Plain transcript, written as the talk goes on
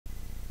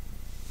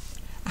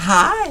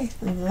Hi,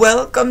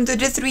 welcome to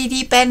the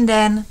 3D Pen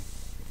Den.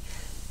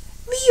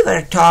 We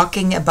were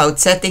talking about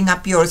setting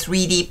up your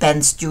 3D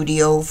Pen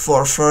Studio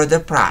for further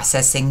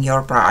processing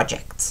your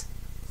projects.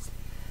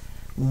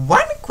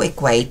 One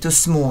quick way to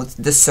smooth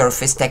the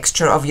surface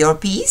texture of your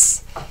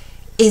piece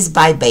is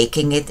by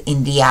baking it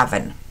in the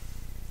oven.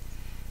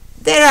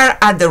 There are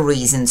other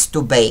reasons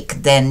to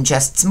bake than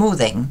just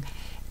smoothing,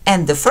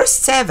 and the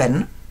first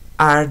 7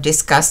 are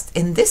discussed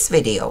in this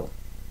video,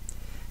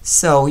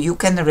 so you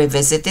can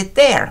revisit it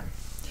there.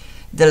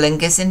 The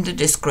link is in the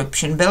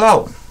description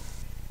below.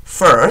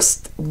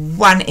 First,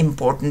 one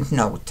important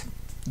note.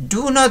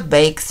 Do not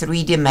bake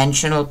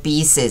 3-dimensional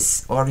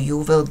pieces or you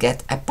will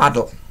get a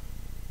puddle.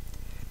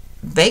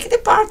 Bake the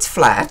parts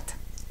flat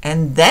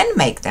and then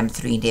make them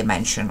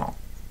 3-dimensional.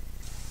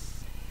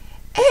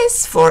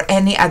 As for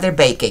any other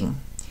baking,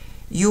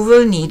 you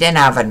will need an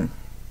oven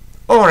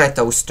or a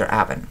toaster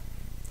oven,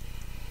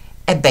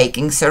 a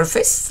baking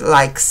surface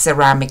like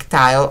ceramic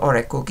tile or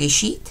a cookie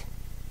sheet,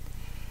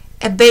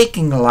 a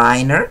baking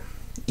liner,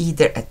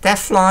 either a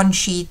Teflon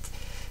sheet,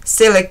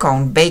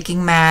 silicone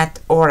baking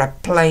mat, or a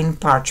plain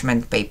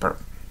parchment paper,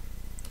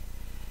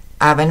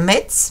 oven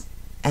mitts,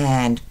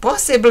 and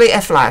possibly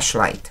a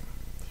flashlight,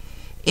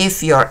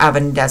 if your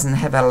oven doesn't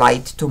have a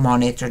light to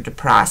monitor the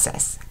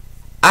process.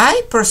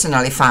 I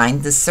personally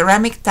find the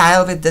ceramic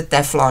tile with the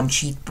Teflon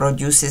sheet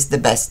produces the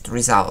best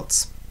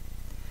results,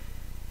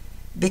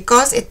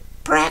 because it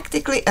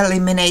practically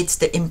eliminates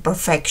the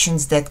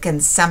imperfections that can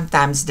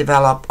sometimes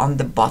develop on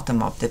the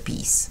bottom of the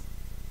piece.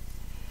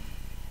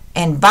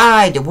 And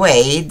by the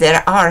way,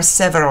 there are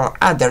several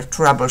other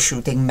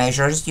troubleshooting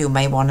measures you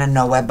may want to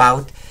know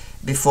about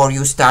before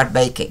you start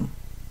baking,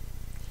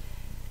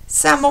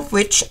 some of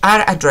which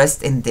are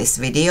addressed in this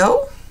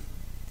video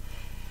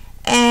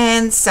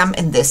and some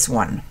in this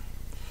one.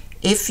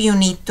 If you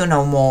need to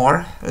know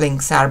more,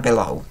 links are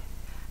below.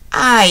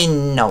 I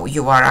know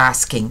you are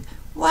asking,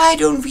 why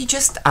don't we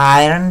just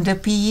iron the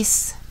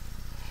piece?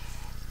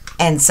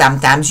 And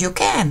sometimes you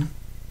can.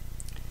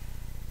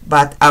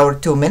 But our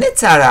 2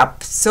 minutes are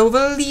up, so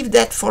we'll leave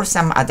that for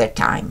some other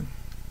time.